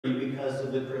because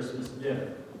of the Christmas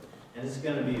dinner. And it's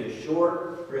going to be a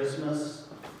short Christmas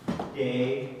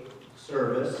Day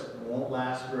service. It won't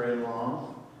last very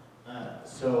long.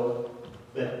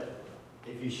 But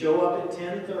if you show up at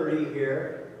 10:30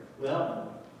 here,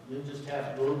 well, you'll just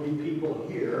have to, there'll be people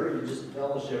here. You just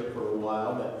fellowship for a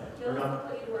while, but we're not.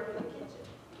 Put you to work in the kitchen.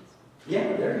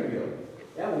 Yeah, there you go.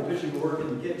 Yeah, we'll put you to work in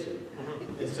the kitchen.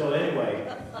 And so anyway,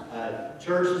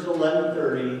 church is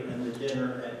 11:30 and the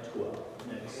dinner at 12.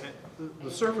 Next.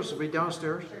 The service will be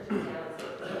downstairs?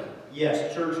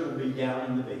 Yes, church will be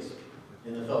down in the basement,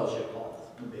 in the fellowship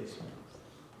hall, in the basement.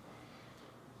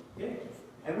 Okay.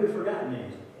 Have we forgotten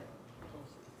anything?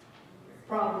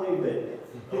 Probably, but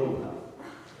oh well.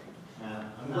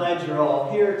 I'm glad you're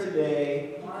all here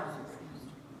today.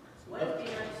 Wednesday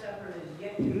night supper is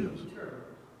yet to be determined.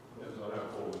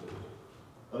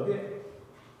 Okay.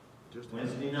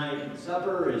 Wednesday night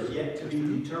supper is yet to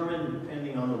be determined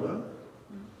depending on the weather.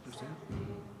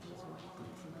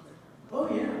 Oh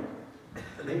yeah.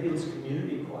 Maybe it's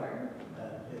community choir.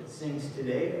 It sings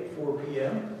today at 4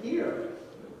 p.m. here.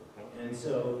 And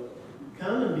so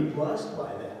come and be blessed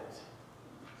by that.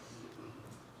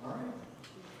 All right.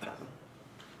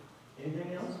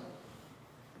 Anything else?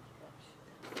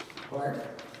 Choir?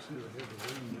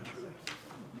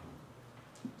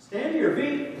 Stand to your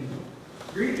feet.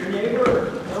 Greet your neighbor.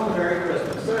 Tell them Merry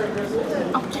Christmas. Merry Christmas.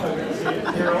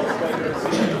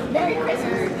 Merry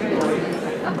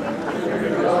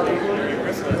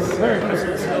Christmas. Merry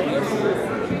Christmas.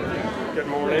 Good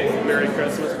morning. Merry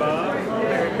Christmas, Bob.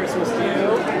 Merry Christmas to you.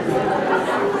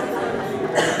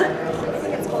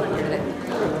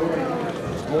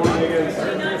 Morning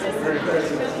again. Merry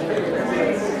Christmas.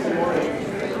 Good morning.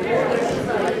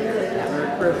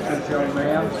 Merry Christmas, young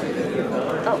man.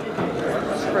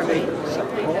 For me.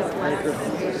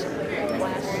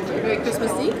 Merry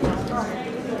Christmas Eve.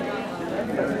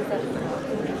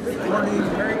 Good morning.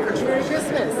 Merry Christmas. Merry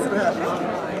Christmas.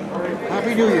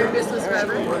 Happy New Year. Merry Christmas,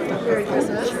 Reverend. Merry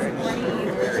Christmas.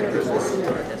 Merry Christmas.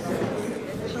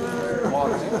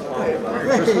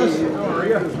 How are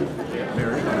you?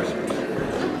 Merry Christmas.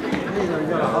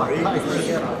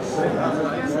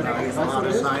 He's on a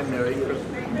sign, Merry Christmas.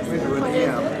 You and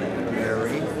him,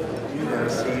 Merry, you gotta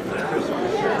see for Christmas.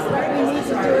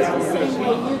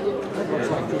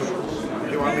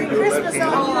 You want me to do left hand?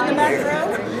 All in the back row.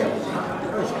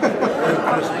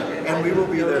 And we will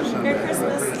be there Sunday. Merry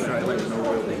Christmas. Pretty sure I let you know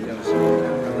where we'll be.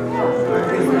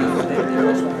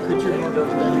 Could you hand up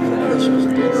that Christmas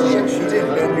dinner? She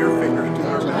didn't bend your fingers to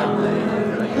her mouth.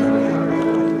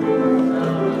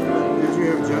 Did you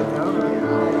have Judd down?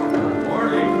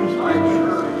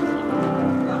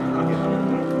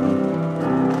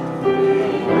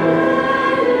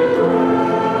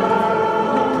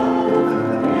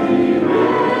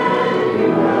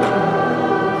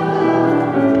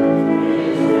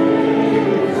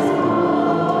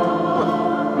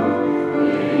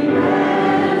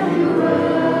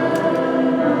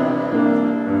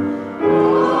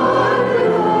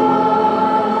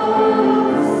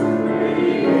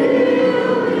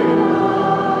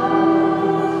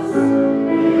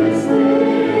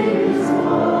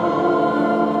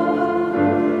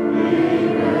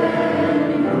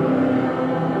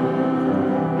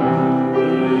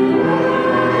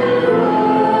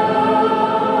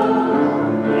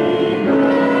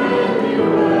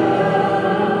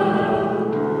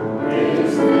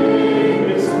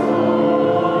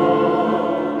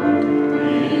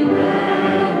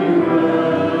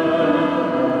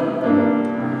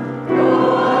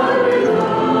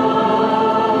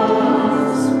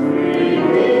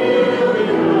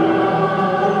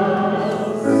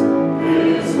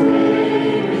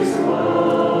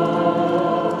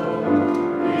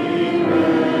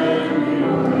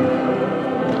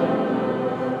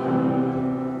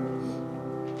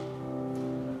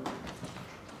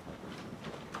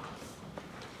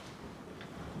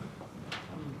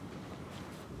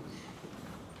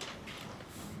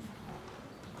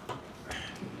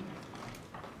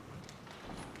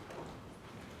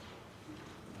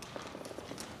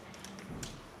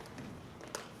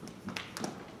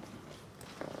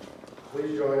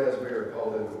 Please join as we are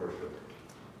called into worship.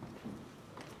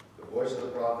 The voice of the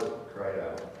prophet cried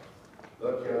out,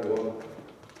 "Look,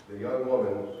 the young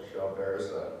woman shall bear a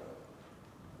son.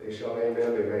 They shall name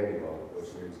him Emmanuel,"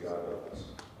 which means God with us.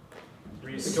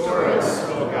 Restore us,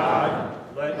 O God.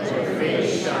 Let your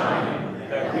face shine,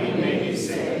 that we may be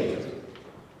saved.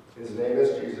 His name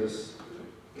is Jesus.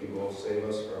 He will save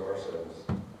us from our sins.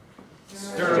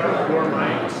 Stir up your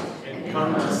might and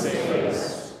come to save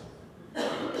us.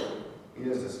 He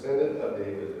is descendant of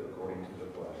David according to the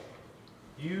flesh.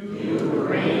 You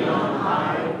reign on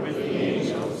high with the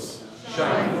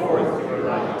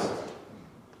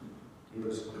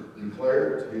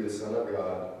Son of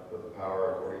God with the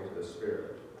power according to the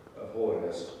Spirit of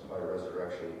holiness by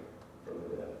resurrection from the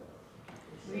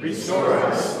dead. Restore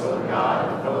us, O God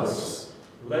of hosts.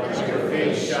 Let your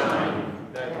face shine,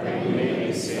 that we may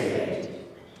be saved.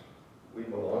 We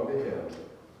belong to him,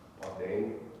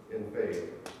 ordained in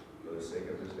faith for the sake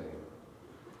of his name.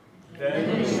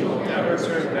 Then we will never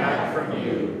turn back from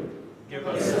you. Give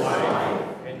us life,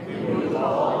 and we will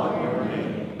call on your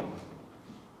name.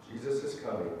 Jesus is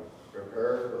coming.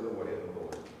 Prepare for the way of the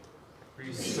Lord.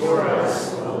 Restore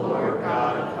us, O Lord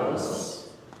God of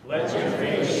hosts. Let your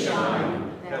face shine,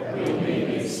 that we may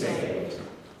be saved.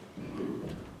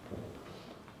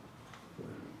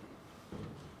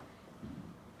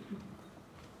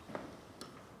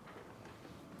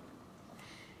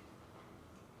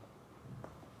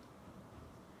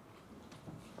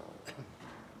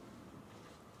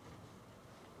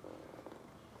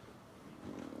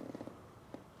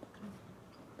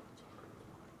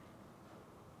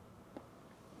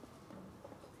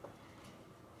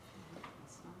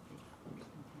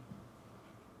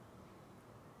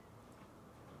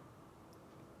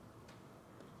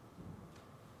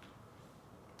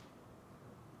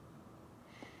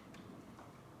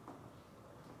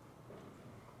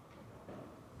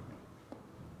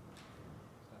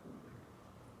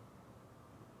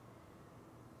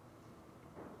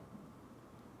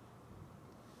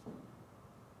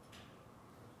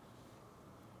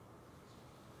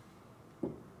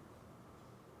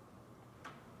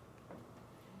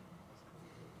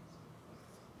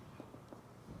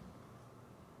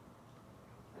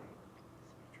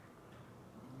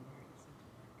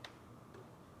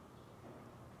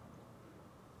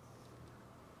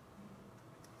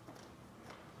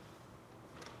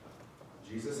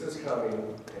 Jesus is coming,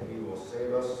 and he will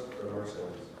save us from our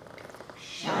sins.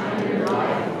 Shine your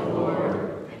light, O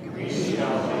Lord, and we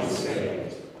shall be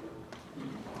saved.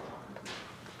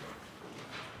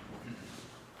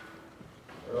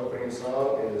 Our opening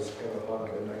song is "Came Upon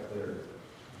the Midnight Clear,"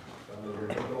 found in your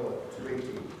hymnal at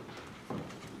 218.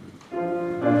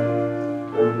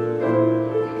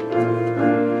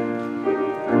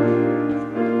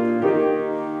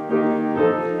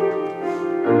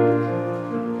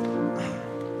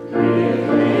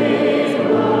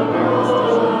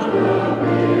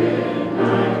 Give me the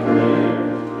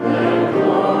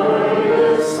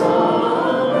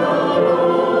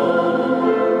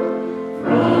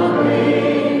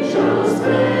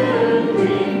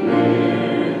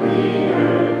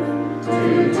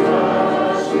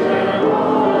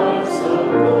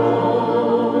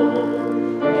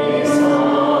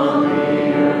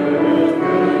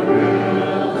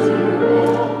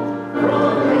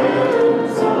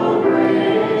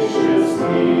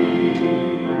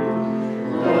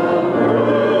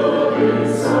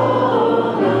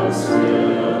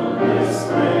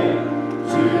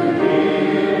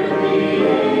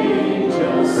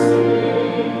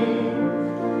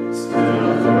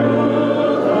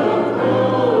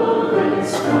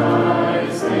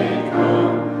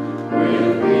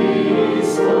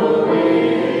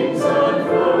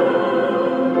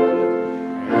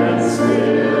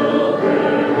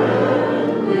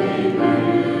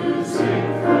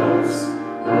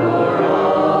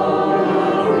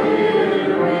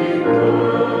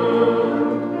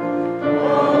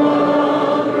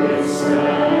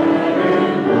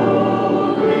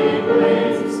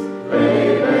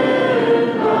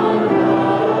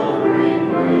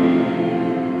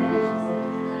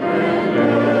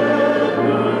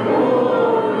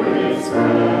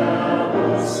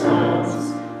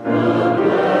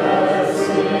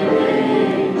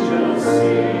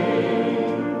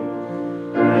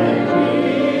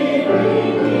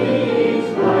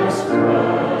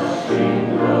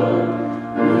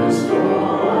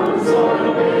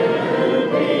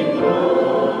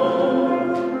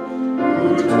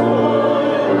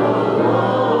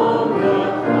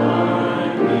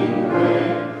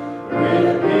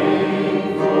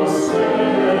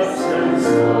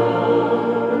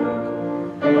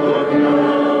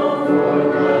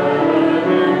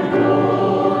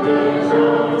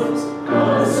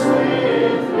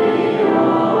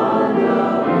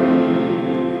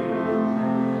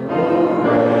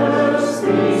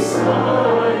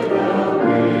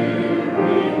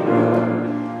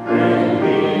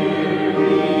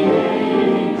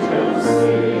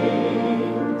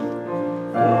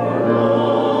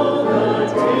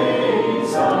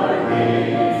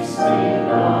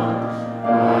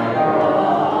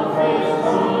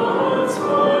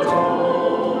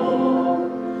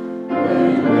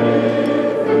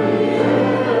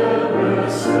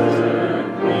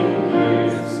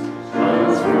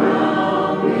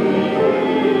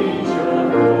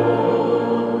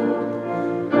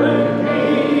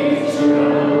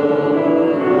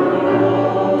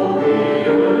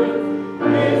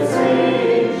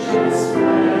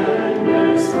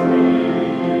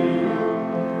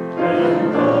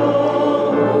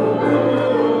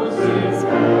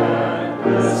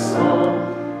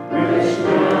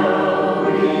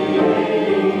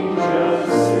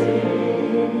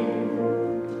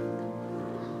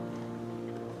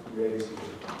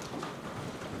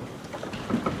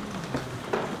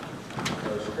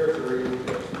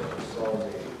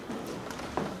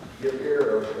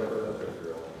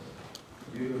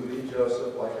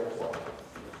like a clock.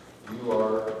 You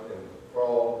are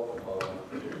enthralled upon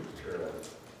Cherub.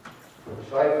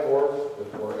 Shine forth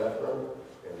before Ephraim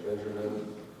and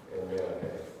Benjamin and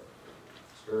Manasseh.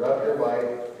 Stir up your might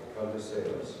and come to save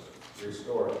us.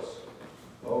 Restore us.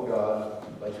 O God,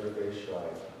 let your face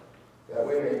shine, that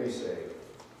we may be saved.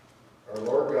 Our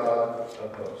Lord God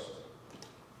of hosts,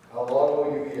 how long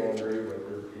will you be angry with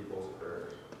your people's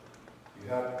prayers? You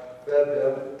have fed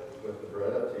them with the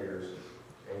bread of tears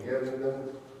and given them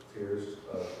tears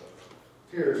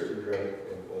to drink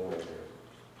in full measure.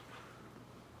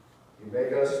 You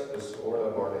make us the scorn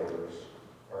of our neighbors.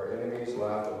 Our enemies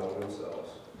laugh among themselves.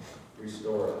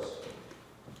 Restore us.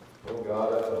 O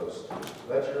God of hosts,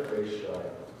 let your face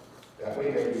shine, that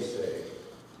we may be saved.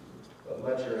 But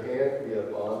let your hand be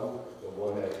upon the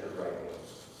one at your right hand,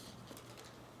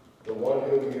 the one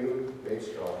whom you made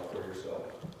strong for yourself.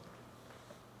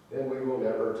 Then we will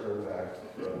never turn back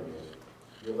from you.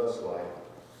 Give us life,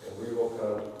 and we will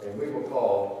come, and we will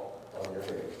call on your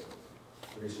name.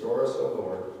 Restore us,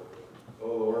 O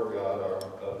Lord God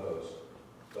of hosts.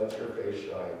 Let your face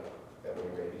shine, that we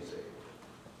may be saved.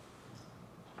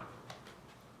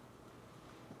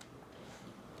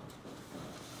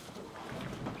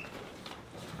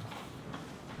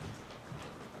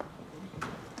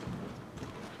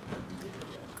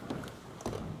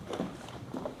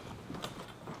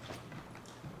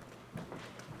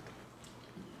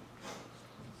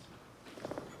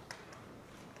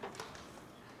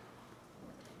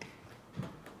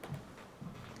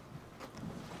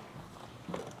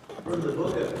 From the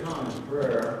Book of Common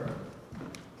Prayer,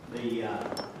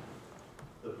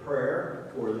 the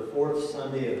prayer for the fourth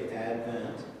Sunday of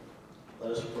Advent.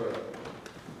 Let us pray.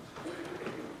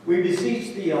 We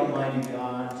beseech thee, Almighty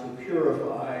God, to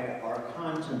purify our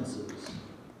consciences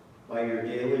by your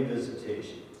daily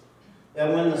visitation,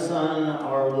 that when the Son,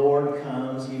 our Lord,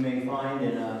 comes, he may find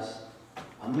in us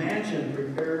a mansion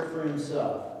prepared for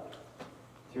himself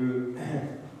through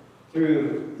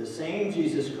the same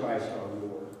Jesus Christ, our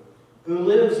Lord, who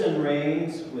lives and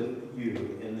reigns with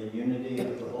you in the unity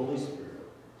of the Holy Spirit,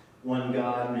 one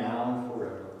God, now and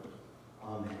forever.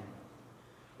 Amen.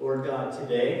 Lord God,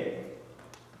 today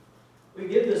we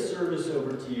give this service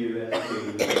over to you as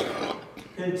we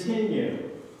continue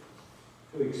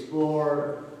to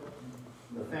explore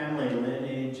the family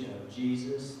lineage of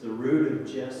Jesus, the root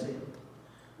of Jesse.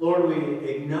 Lord, we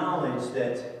acknowledge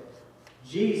that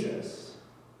Jesus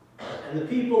and the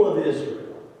people of Israel,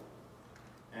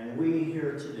 and we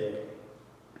here today,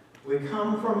 we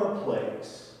come from a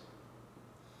place,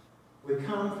 we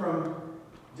come from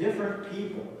different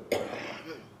people,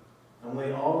 and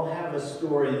we all have a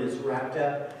story that's wrapped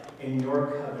up in your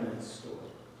covenant story.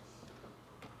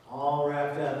 All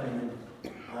wrapped up in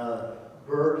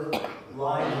birth,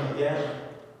 life, death,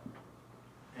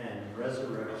 and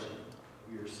resurrection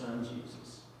of your Son,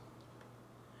 Jesus.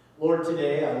 Lord,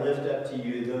 today I lift up to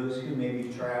you those who may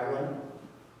be traveling.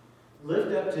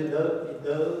 Lift up to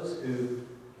those who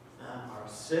are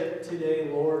sick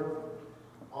today, Lord.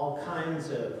 All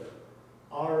kinds of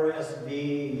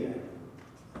RSV and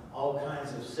all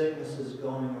kinds of sicknesses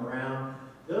going around.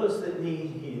 Those that need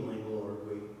healing, Lord,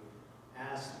 we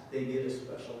ask that they get a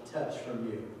special touch from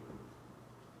you.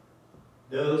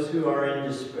 Those who are in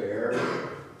despair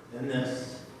in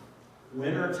this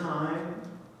winter time,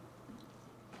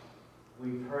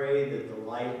 we pray that the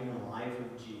light and the life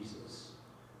of Jesus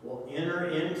will enter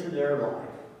into their life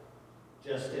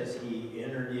just as he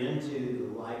entered into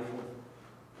the life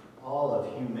of all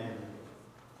of humanity.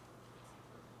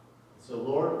 So,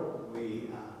 Lord, we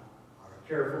are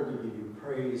careful to give you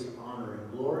praise, honor,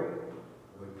 and glory.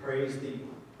 We pray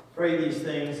these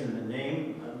things in the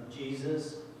name of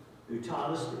Jesus, who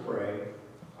taught us to pray,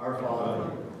 Our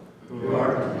Father, who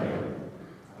art in heaven,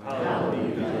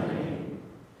 hallowed be thy name.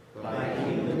 Thy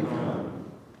kingdom come,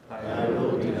 thy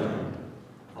will be done,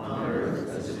 on earth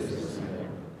as it is in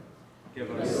heaven. Give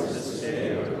us this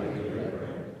day our daily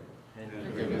bread, and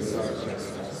forgive us our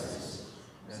trespasses,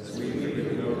 as we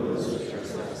forgive those who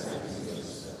trespass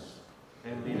against us.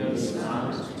 And lead us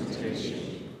not into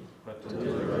temptation, but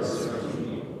deliver us from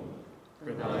evil.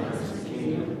 For thine is the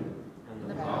kingdom, and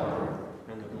the power,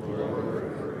 and the glory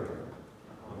forever.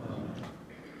 Amen.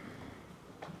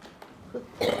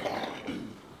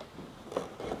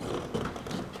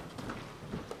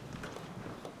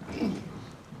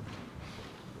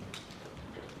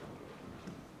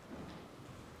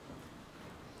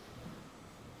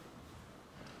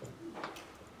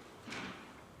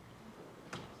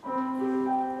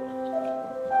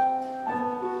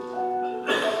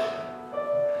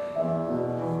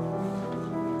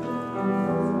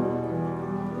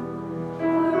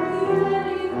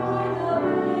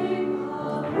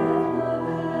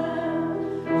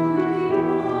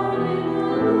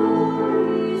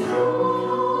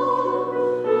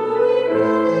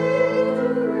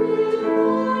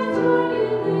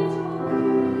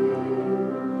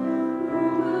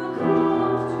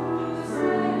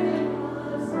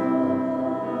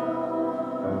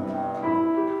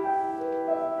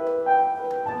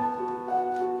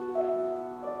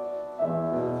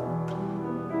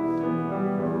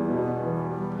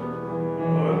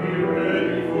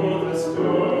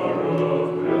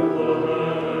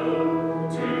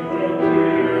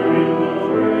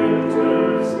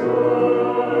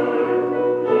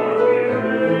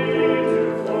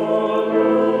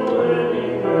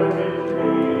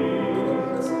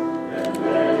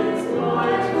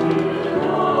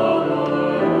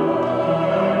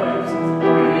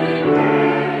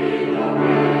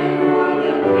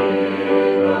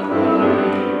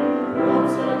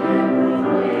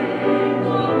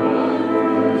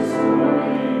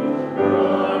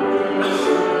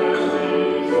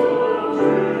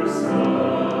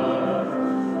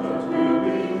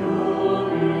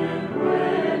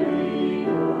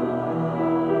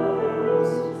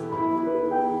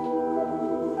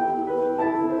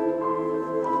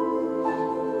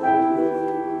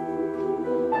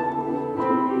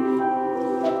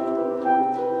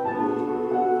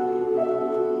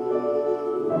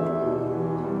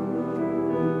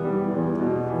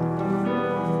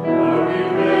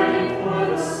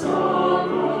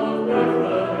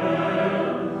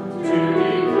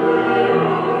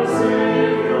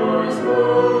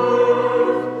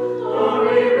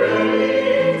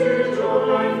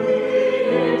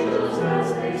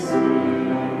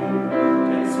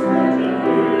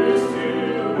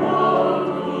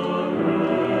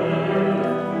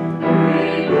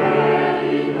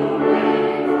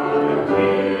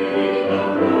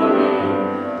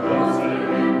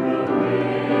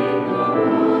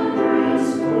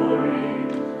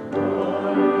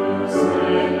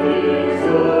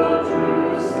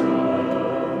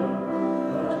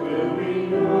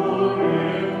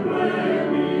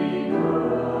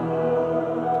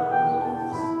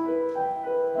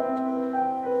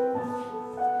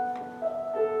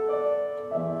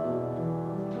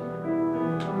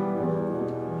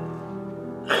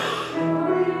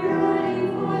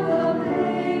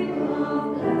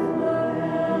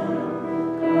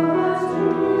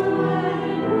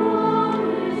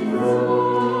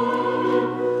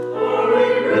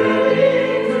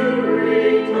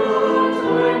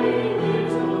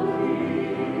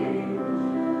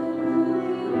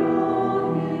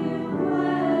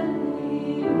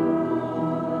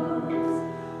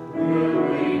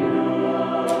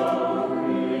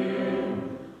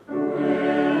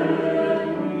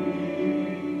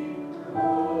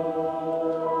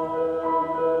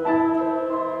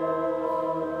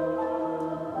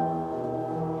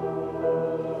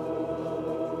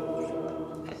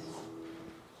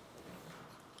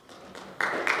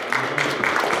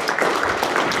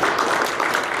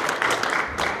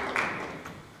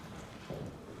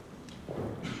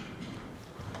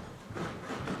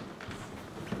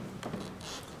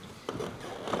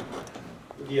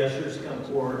 The ushers come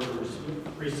forward to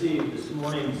receive this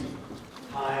morning's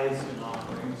tithes and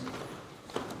offerings.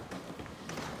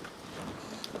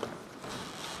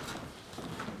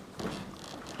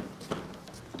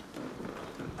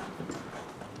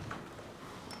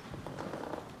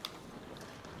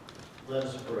 Let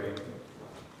us pray.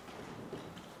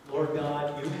 Lord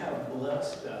God, you have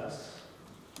blessed us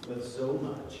with so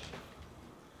much.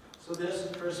 So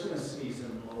this Christmas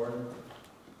season, Lord,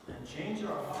 and change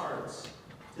our hearts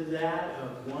to that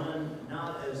of one,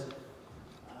 not as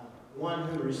one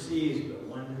who receives, but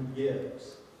one who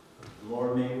gives.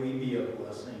 Lord, may we be a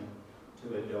blessing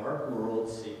to a dark world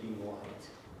seeking light.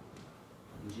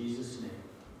 In Jesus' name.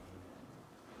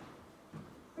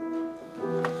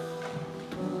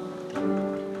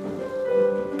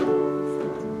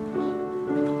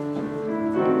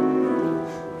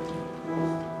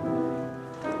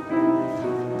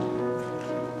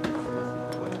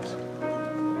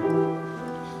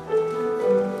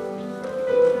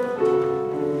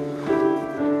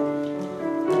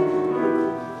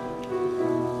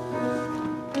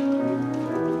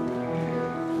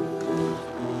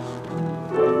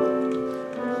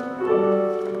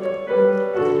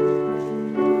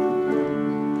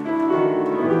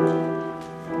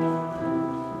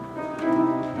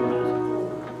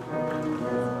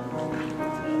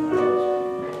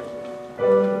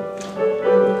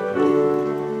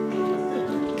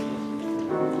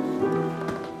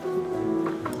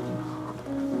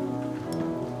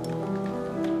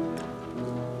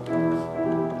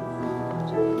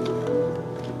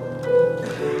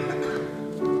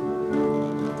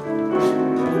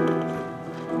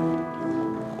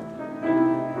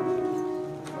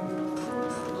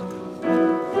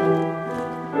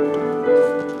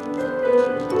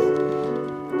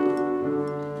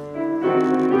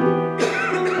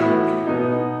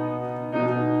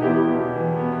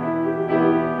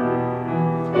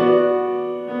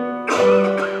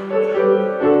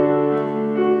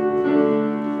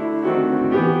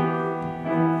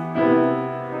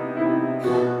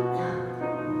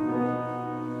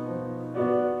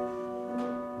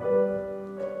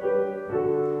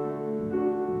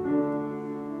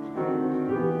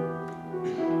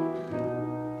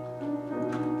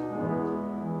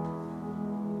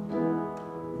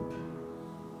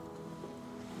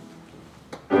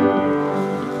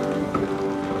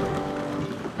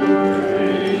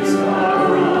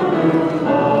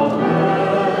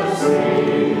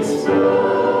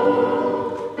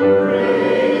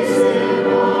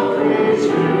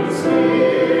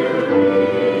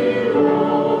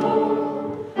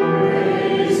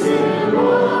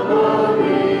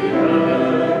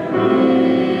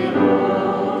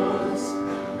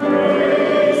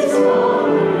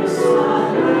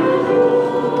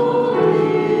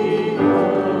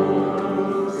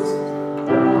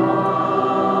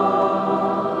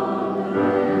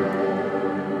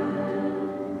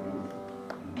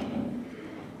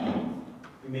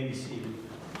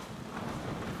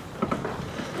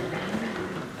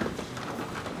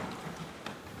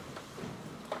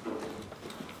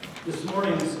 This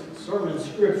morning's sermon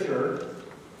scripture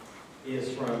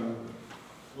is from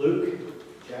Luke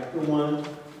chapter 1,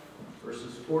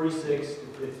 verses 46 to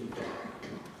 55.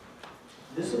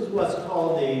 This is what's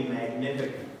called the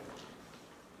Magnificat.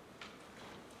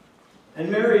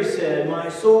 And Mary said, "My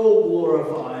soul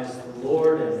glorifies the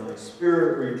Lord, and my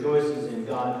spirit rejoices in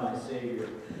God my Savior,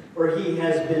 for he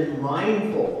has been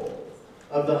mindful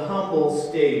of the humble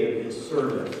state of his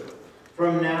servant.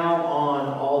 From now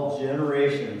on, all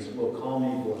generations will call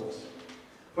me blessed.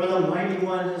 For the Mighty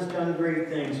One has done great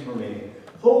things for me.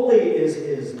 Holy is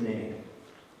his name.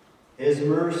 His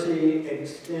mercy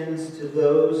extends to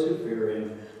those who fear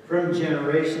him from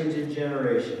generation to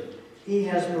generation. He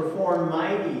has performed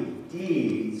mighty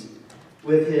deeds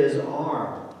with his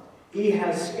arm. He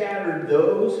has scattered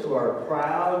those who are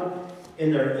proud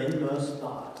in their inmost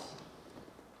thoughts.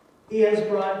 He has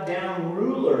brought down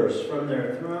rulers from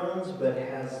their thrones, but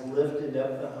has lifted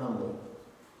up the humble.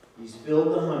 He's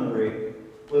filled the hungry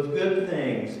with good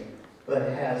things, but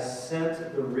has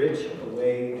sent the rich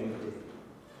away empty.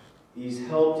 He's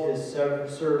helped his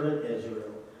servant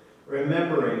Israel,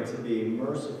 remembering to be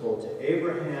merciful to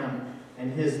Abraham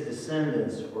and his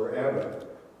descendants forever,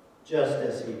 just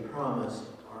as he promised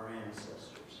our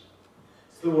ancestors."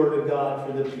 It's the word of God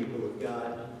for the people of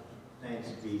God. Thanks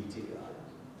be to God.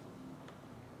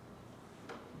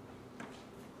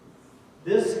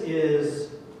 This is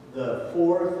the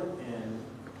fourth and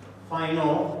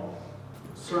final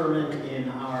sermon in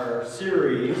our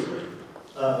series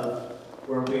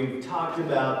where we've talked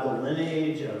about the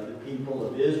lineage of the people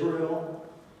of Israel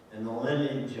and the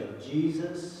lineage of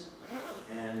Jesus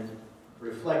and and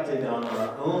reflected on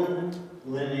our own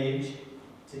lineage.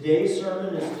 Today's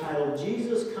sermon is titled,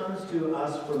 Jesus Comes to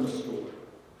Us from a Story.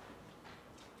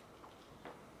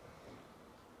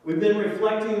 We've been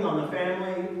reflecting on the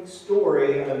family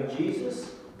story of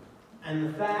Jesus and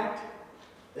the fact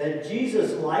that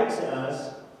Jesus, like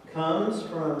us, comes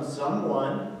from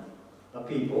someone, a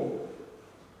people,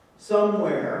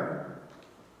 somewhere,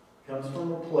 comes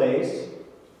from a place,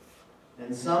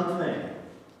 and something,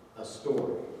 a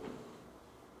story.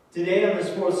 Today, on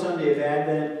this fourth Sunday of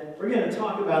Advent, we're going to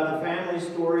talk about the family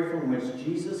story from which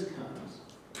Jesus comes.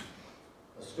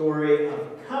 A story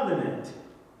of covenant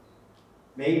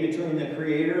made between the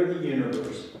Creator of the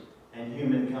universe and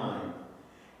humankind,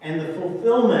 and the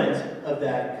fulfillment of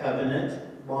that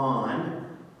covenant bond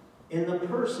in the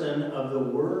person of the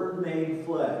Word made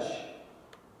flesh,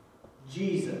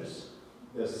 Jesus,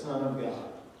 the Son of God.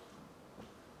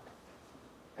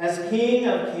 As King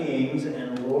of kings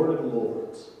and Lord of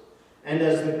lords, and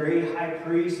as the great high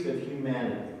priest of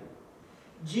humanity,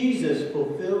 Jesus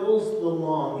fulfills the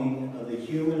longing of the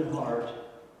human heart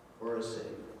for a Savior.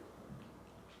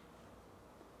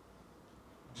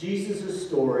 Jesus'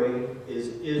 story is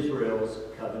Israel's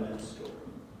covenant story.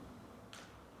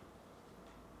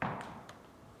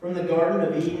 From the Garden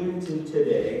of Eden to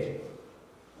today,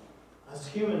 us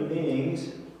human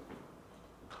beings,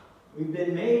 we've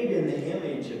been made in the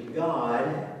image of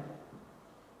God,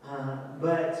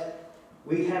 but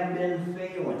we have been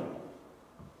failing.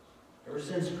 Ever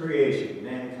since creation,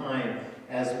 mankind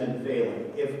has been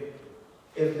failing.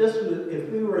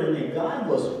 If we were in a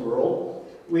godless world,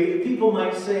 people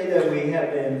might say that we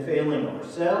have been failing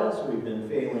ourselves, we've been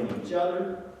failing each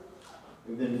other,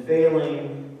 we've been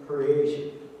failing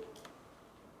creation.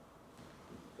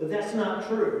 But that's not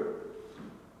true.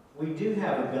 We do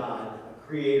have a God, a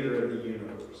creator of the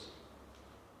universe.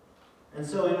 And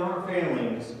so in our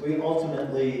failings, we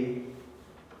ultimately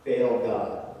fail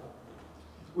God.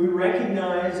 We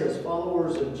recognize as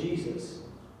followers of Jesus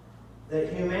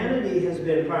that humanity has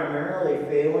been primarily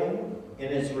failing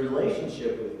in its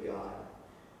relationship with God,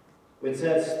 which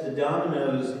sets the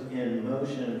dominoes in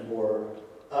motion for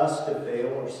us to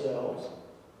fail ourselves,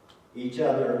 each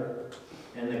other,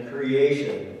 and the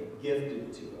creation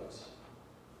gifted to us.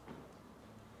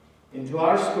 Into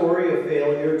our story of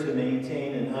failure to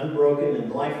maintain an unbroken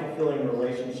and life-fulfilling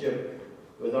relationship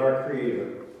with our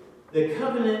Creator, the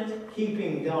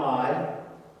covenant-keeping God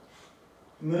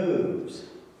moves.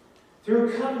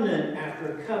 Through covenant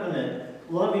after covenant,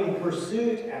 loving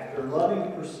pursuit after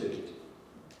loving pursuit,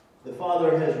 the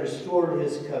Father has restored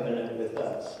His covenant with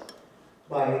us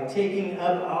by taking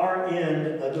up our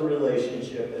end of the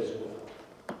relationship as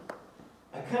well.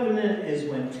 A covenant is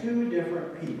when two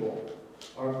different people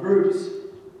or groups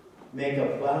make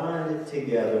a bond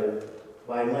together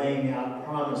by laying out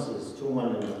promises to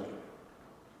one another.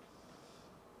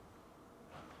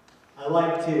 I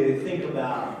like to think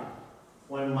about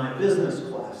one of my business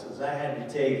classes I had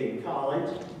to take in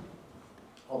college,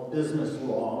 called business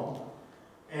law.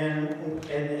 And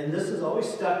this has always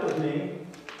stuck with me,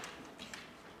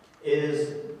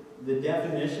 is the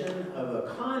definition of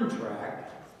a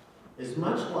contract is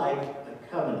much like a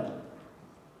covenant.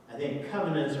 I think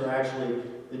covenants are actually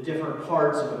the different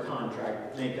parts of a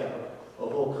contract that make up a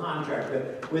whole contract.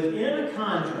 But within a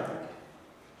contract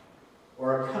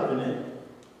or a covenant,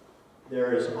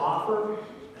 there is offer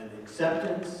and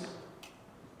acceptance,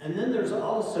 and then there's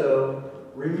also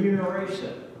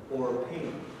remuneration or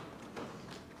payment.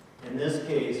 In this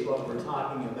case, what we're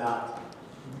talking about,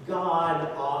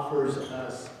 God offers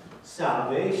us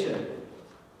salvation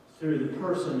through the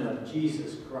person of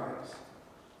Jesus Christ.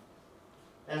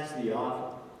 That's the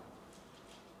offer.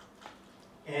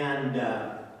 And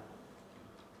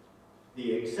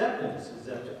the acceptance is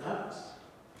up to us,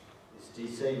 is to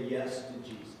say yes to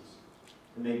Jesus,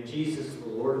 to make Jesus the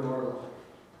Lord of our life.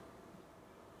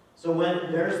 So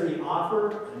when there's the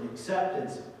offer and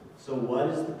acceptance, so what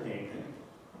is the payment?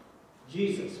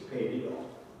 Jesus paid it all.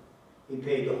 He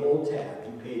paid the whole tab.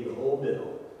 He paid the whole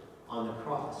bill on the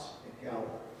cross at Calvary.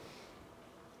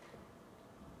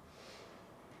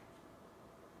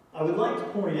 I would like to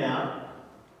point out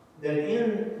that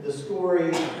in the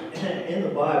story in the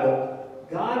Bible,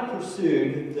 God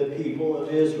pursued the people of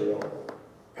Israel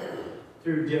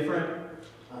through different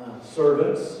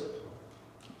servants.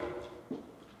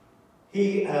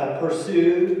 He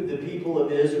pursued the people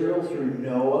of Israel through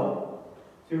Noah,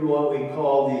 through what we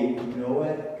call the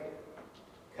Noahic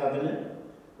covenant.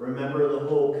 Remember the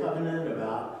whole covenant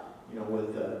about,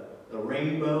 with the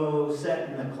rainbow set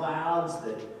in the clouds,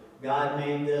 that God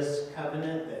made this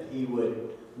covenant that He would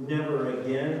never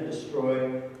again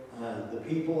destroy the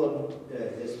people of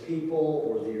his people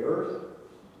or the earth.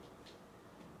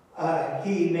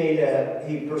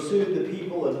 He pursued the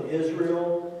people of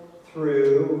Israel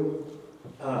through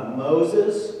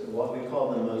Moses, what we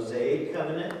call the Mosaic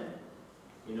covenant.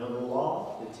 You know the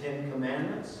law, the 10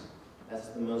 Commandments. That's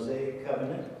the Mosaic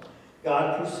covenant.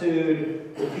 God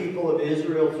pursued the people of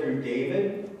Israel through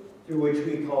David, through which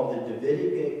we call the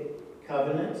Davidic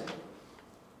covenant.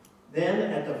 Then,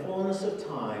 at the fullness of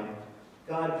time,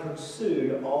 God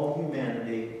pursued all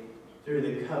humanity through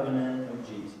the covenant of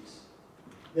Jesus.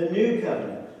 The new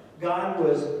covenant, God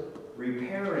was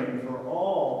repairing for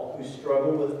all who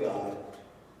struggle with God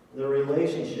the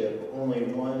relationship only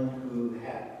one who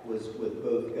was with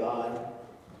both God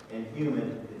and human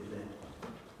could then.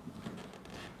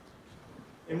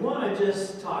 And what I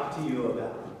just talked to you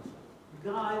about,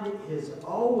 God has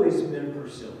always been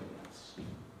pursuing us.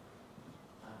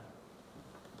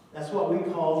 That's what we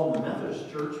call in the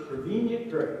Methodist Church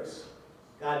prevenient grace.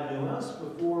 God knew us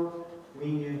before we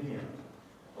knew Him.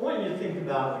 I want you to think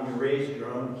about when you raised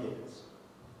your own kids.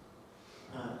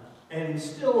 And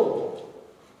still,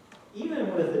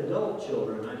 even with adult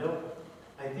children,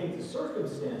 I think the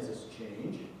circumstances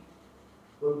change,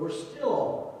 but we're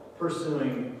still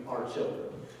pursuing our children.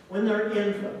 When they're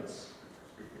infants,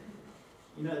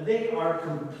 you know, they are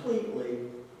completely,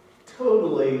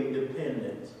 totally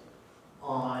dependent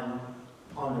on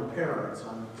their parents,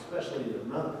 especially their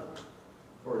mother,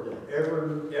 for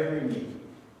every need.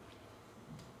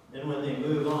 Then when they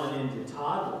move on into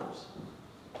toddlers,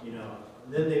 you know,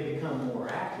 then they become more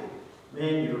active.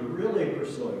 Man, you're really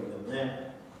pursuing them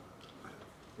then.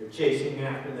 You're chasing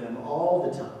after them all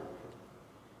the time.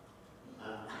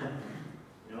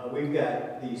 You know, we've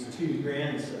got these 2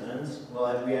 grandsons.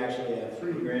 Well, we actually have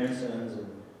 3 grandsons and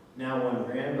now 1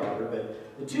 granddaughter,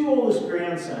 but the 2 oldest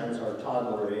grandsons are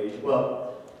toddler age.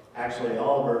 Well, actually,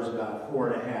 Oliver's about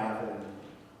 4.5 and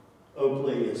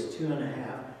Oakley is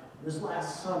 2.5. This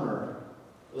last summer,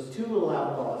 those 2 little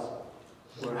outlaws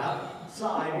were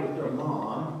outside with their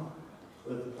mom,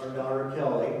 with our daughter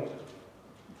Kelly,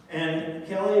 and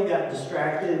Kelly got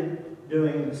distracted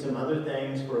doing some other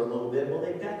things for a little bit. Well,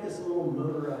 they got this little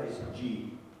motorized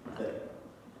Jeep thing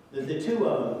that the 2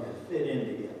 of them could fit in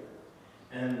together.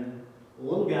 And the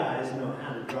little guys know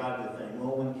how to drive the thing.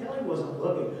 Well, when Kelly wasn't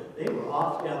looking, they were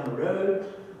off down the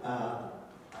road,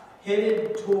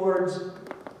 headed towards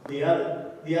the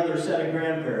other set of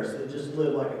grandparents that just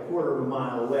lived like a quarter of a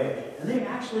mile away. And they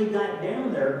actually got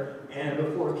down there, and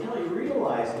before Kelly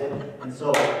realized it, and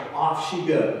so off she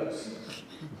goes.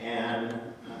 And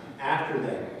after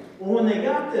that, well, when they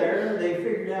got there, they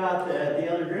figured out that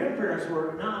the other grandparents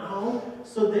were not home,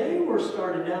 so they were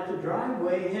started out the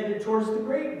driveway headed towards the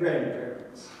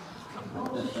great-grandparents.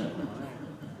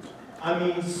 I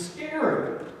mean,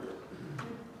 scary.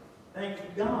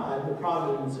 Thank God, the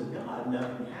providence of God,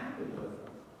 nothing happened with them.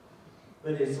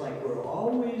 But it's like we're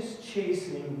always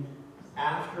chasing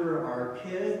after our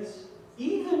kids,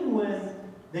 even when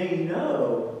they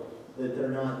know that they're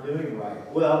not doing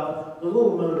right. Well, the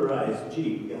little motorized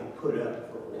Jeep got put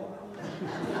up for a while.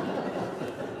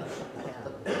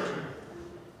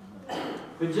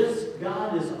 But just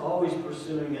God is always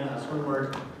pursuing us when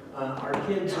our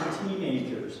kids are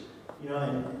teenagers, you know,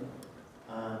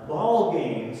 and ball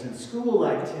games and school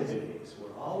activities.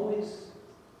 We're always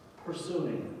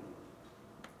pursuing them.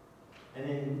 And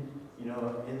in, you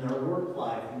know, in their work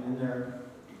life and in their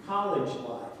college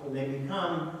life, when they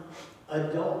become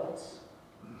adults,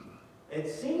 it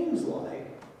seems like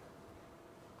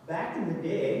back in the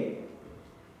day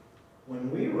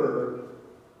when we were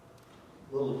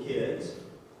little kids,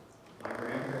 my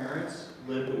grandparents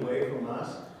lived away from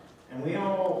us, and we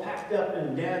all packed up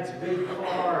in Dad's big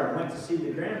car and went to see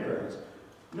the grandparents.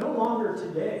 No longer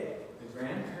today. The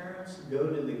grandparents go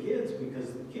to the kids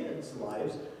because the kids'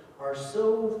 lives are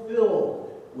so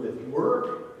filled with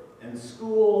work and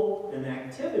school and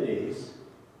activities.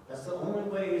 That's the only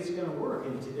way it's going to work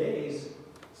in today's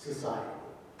society.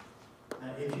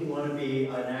 If you want to be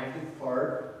an active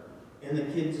part in the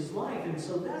kids' life. And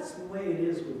so that's the way it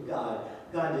is with God.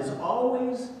 God is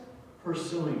always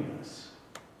pursuing us.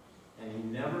 And He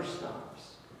never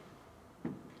stops.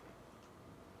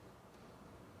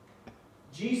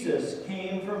 Jesus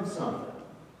came from something.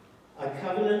 A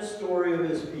covenant story of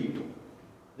His people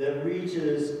that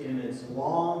reaches in its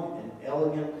long and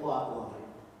elegant plot line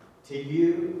to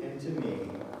you and to me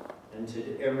and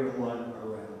to everyone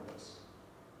around us.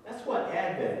 That's what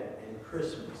Advent and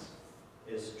Christmas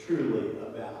is truly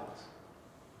about.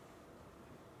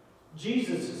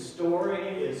 Jesus'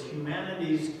 story is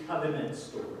humanity's covenant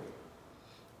story.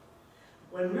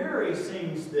 When Mary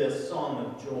sings this song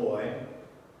of joy,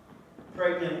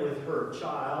 pregnant with her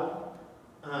child,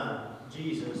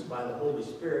 Jesus, by the Holy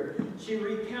Spirit, she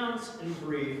recounts in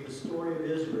brief the story of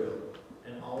Israel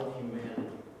and all of humanity.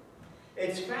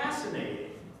 It's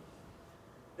fascinating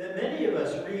that many of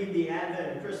us read the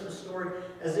Advent and Christmas story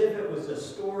as if it was a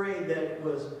story that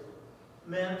was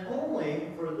meant only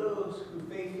for those who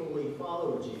faithfully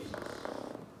follow Jesus.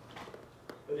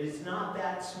 But it's not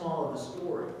that small of a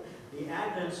story. The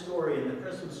Advent story and the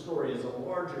Christmas story is a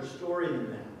larger story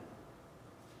than that.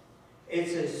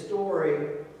 It's a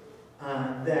story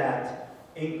that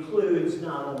includes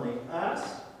not only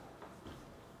us,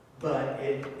 but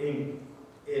it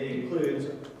includes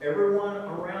everyone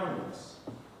around us.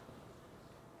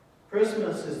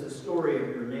 Christmas is the story of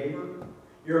your neighbor,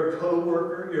 your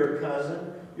co-worker, your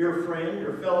cousin, your friend,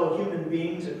 your fellow human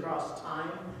beings across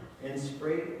time and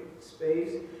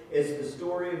space. It's the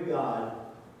story of God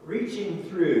reaching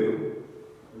through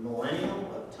the millennium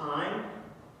of time,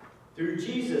 through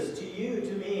Jesus, to you,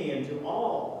 to me, and to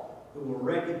all who will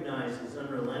recognize his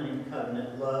unrelenting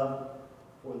covenant love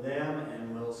for them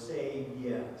and will say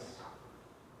yes.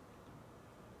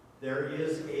 There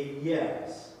is a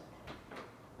yes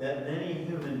that many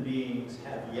human beings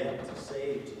have yet to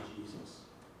say to Jesus.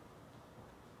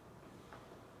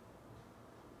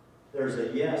 There's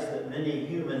a yes that many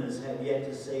humans have yet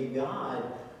to say God,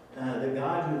 the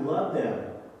God who loved them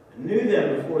and knew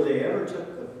them before they ever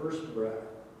took the first breath.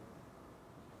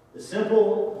 The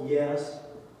simple yes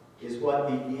is what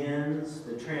begins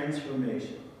the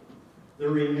transformation, the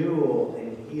renewal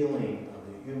and healing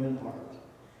of the human heart,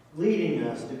 leading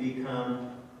us to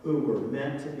become who we're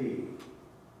meant to be,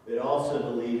 but also to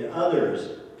lead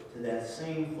others to that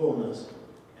same fullness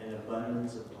and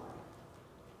abundance of life.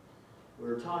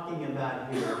 We're talking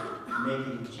about here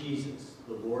making Jesus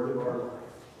the Lord of our life,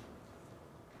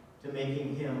 to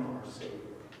making him our Savior,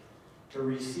 to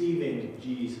receiving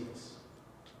Jesus,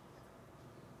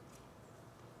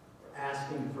 for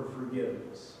asking for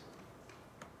forgiveness.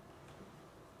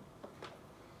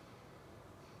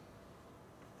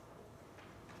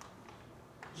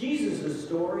 Jesus'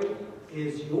 story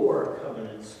is your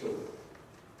covenant story.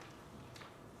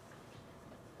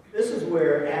 This is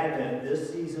where Advent,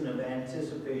 this season of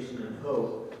anticipation and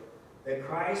hope, that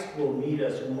Christ will meet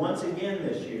us once again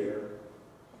this year,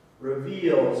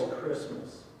 reveals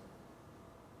Christmas.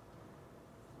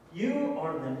 You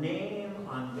are the name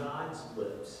on God's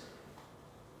lips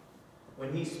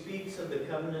when he speaks of the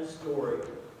covenant story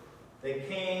that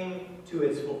came to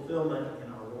its fulfillment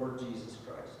in our Lord Jesus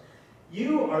Christ.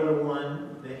 You are the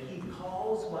one that he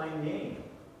calls by name.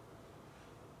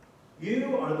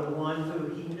 You are the one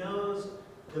who he knows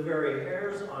the very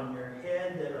hairs on your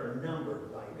head that are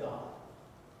numbered by God.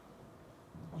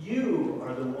 You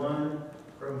are the one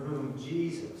from whom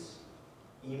Jesus,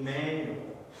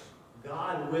 Emmanuel,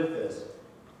 God with us,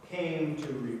 came to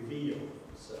reveal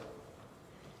himself.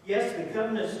 Yes, the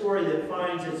covenant story that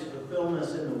finds its fulfillment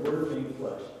in the Word made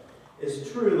flesh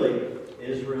is truly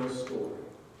Israel's story,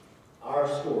 our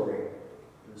story,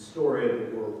 and the story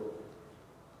of the world.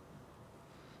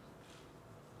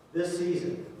 This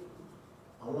season,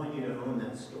 I want you to own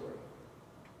that story.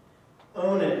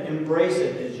 Own it, embrace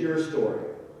it as your story.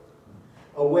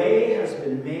 A way has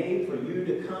been made for you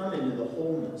to come into the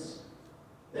wholeness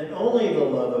that only the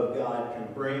love of God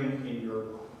can bring in your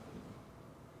life.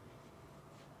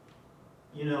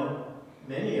 You know,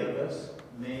 many of us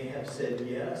may have said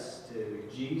yes to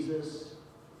Jesus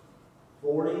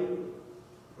 40,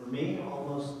 for me,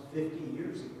 almost 50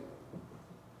 years ago.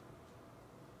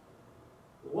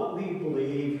 What we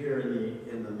believe here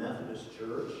in the Methodist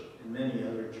Church and many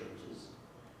other churches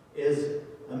is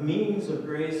a means of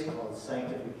grace called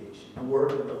sanctification, the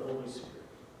work of the Holy Spirit.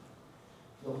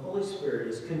 The Holy Spirit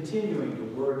is continuing to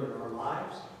work in our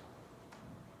lives,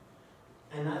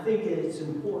 and I think it's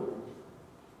important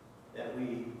that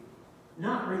we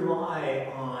not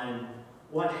rely on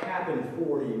what happened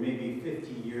 40, maybe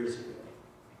 50 years ago,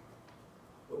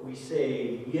 but we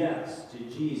say yes to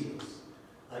Jesus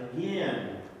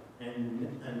again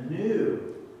and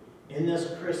anew in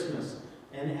this Christmas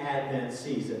and Advent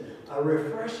season, a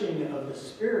refreshing of the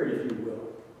Spirit, if you will.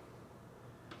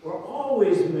 We're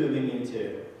always moving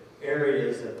into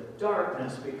areas of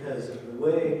darkness because of the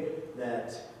way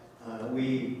that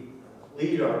we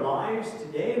lead our lives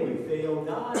today. We fail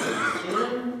God, we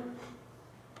sin.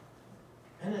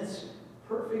 And it's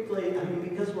perfectly,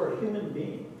 because we're human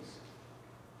beings.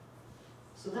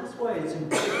 So that's why it's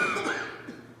important.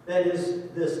 That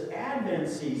is, this Advent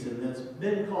season that's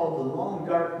been called the long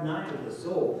dark night of the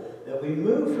soul, that we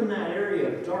move from that area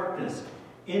of darkness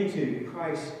into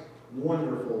Christ's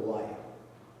wonderful light.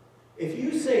 If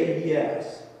you say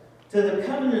yes to the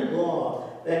covenant law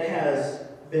that has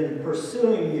been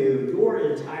pursuing you your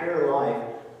entire life,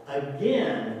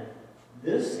 again,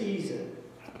 this season,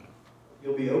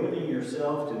 you'll be opening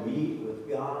yourself to meet with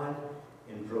God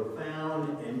in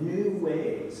profound and new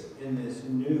ways in this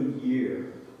new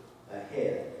year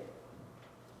ahead.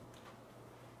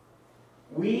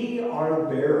 We are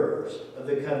bearers of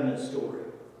the covenant story,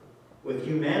 with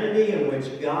humanity in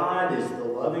which God is the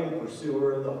loving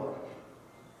pursuer of the heart.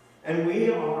 And we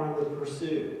are the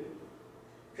pursued.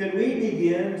 Could we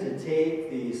begin to take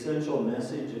the essential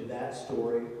message of that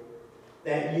story,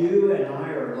 that you and I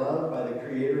are loved by the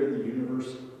Creator of the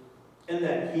universe, and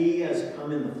that He has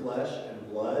come in the flesh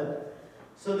and blood,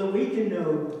 so that we can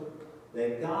know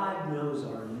that God knows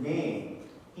our name,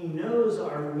 He knows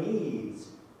our needs,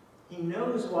 He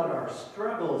knows what our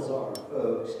struggles are,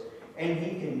 folks, and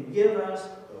He can give us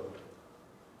hope.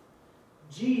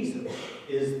 Jesus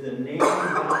is the name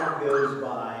God goes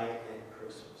by at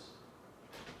Christmas.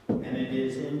 And it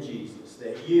is in Jesus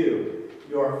that you,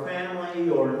 your family,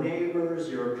 your neighbors,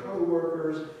 your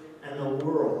co-workers, and the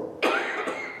world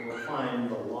will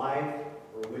find the life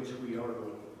for which we are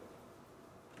looking.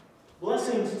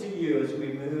 Blessings to you as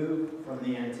we move from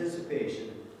the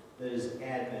anticipation that is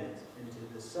Advent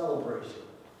into the celebration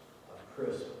of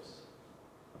Christmas.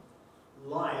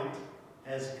 Light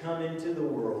has come into the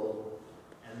world,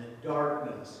 and the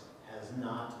darkness has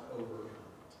not overcome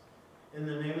it. In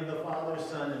the name of the Father,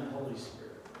 Son, and Holy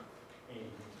Spirit. Amen.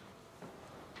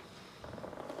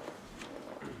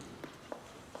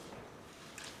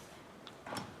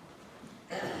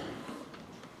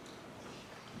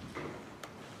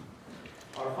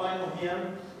 Our final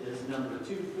hymn is number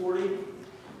 240.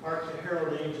 Hark the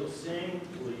Herald Angels Sing.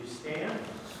 Will you stand?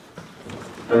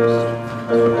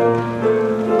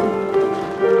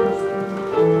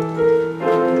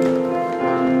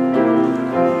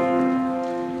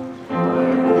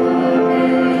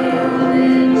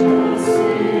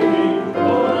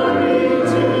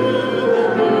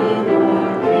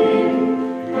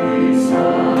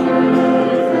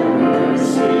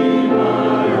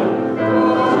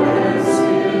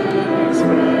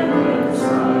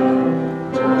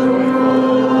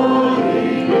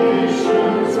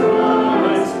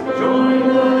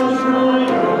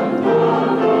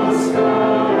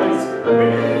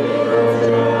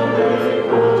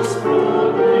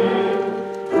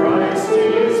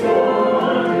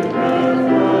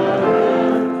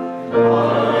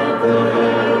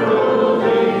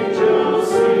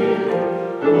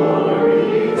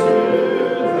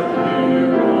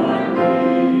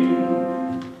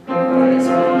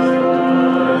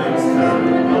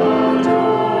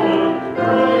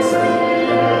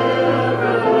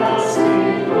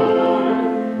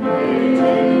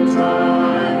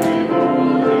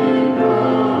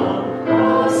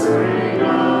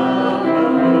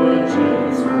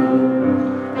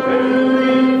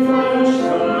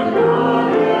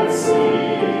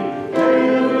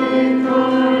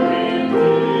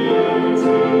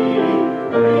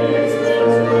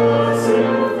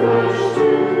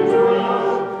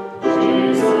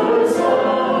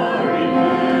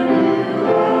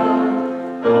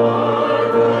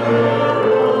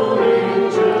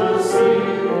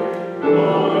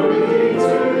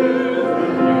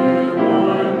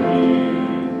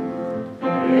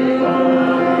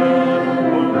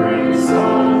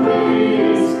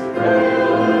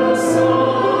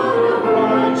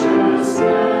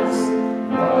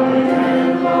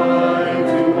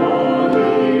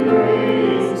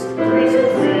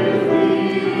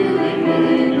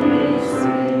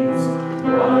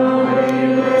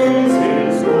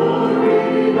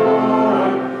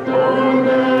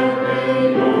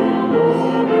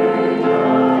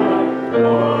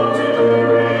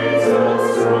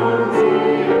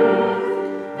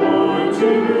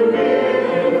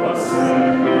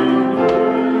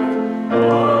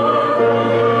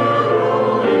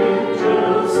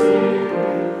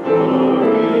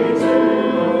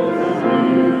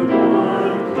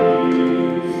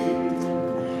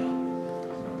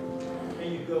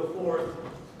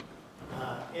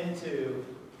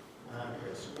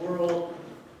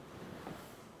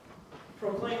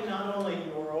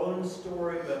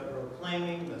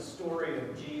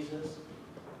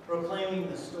 Proclaiming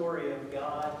the story of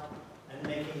God and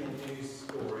making a new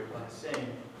story by saying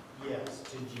yes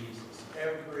to Jesus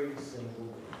every single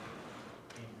day.